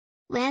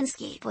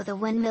Landscape with a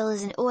Windmill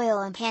is an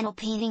oil and panel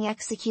painting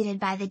executed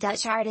by the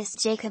Dutch artist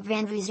Jacob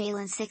van Ruijsdael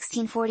in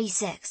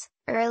 1646,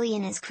 early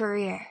in his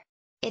career.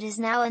 It is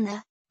now in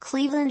the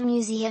Cleveland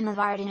Museum of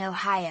Art in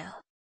Ohio.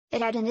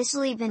 It had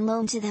initially been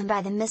loaned to them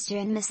by the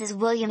Mr. and Mrs.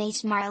 William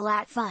H.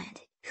 Marlatt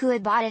Fund, who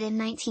had bought it in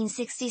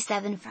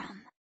 1967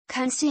 from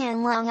Kunst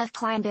and Long of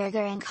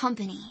Kleinberger and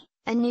Company,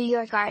 a New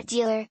York art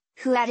dealer,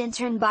 who had in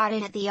turn bought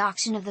it at the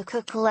auction of the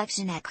Cook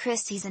Collection at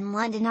Christie's in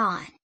London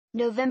on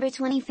November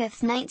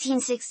 25,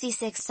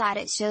 1966.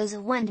 It shows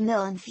a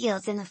windmill and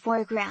fields in the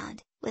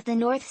foreground, with the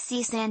North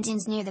Sea sand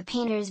dunes near the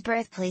painter's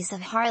birthplace of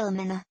Haarlem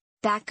in the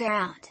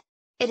background.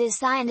 It is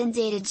signed and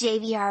dated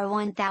JVR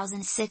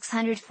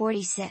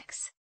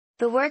 1646.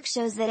 The work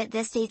shows that at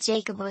this date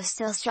Jacob was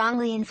still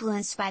strongly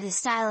influenced by the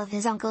style of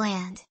his uncle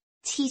and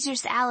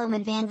teachers Alem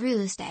and van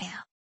Ruijsdael.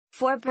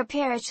 4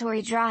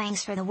 preparatory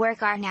drawings for the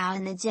work are now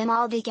in the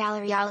Gemäldegalerie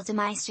Gallery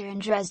Altemeister in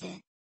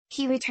Dresden.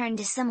 He returned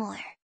to similar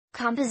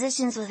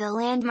compositions with a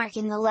landmark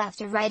in the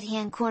left or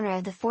right-hand corner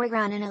of the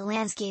foreground and a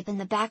landscape in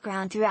the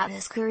background throughout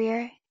his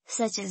career,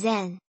 such as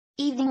in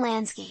Evening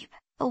Landscape,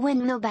 a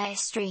windmill by a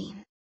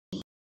stream,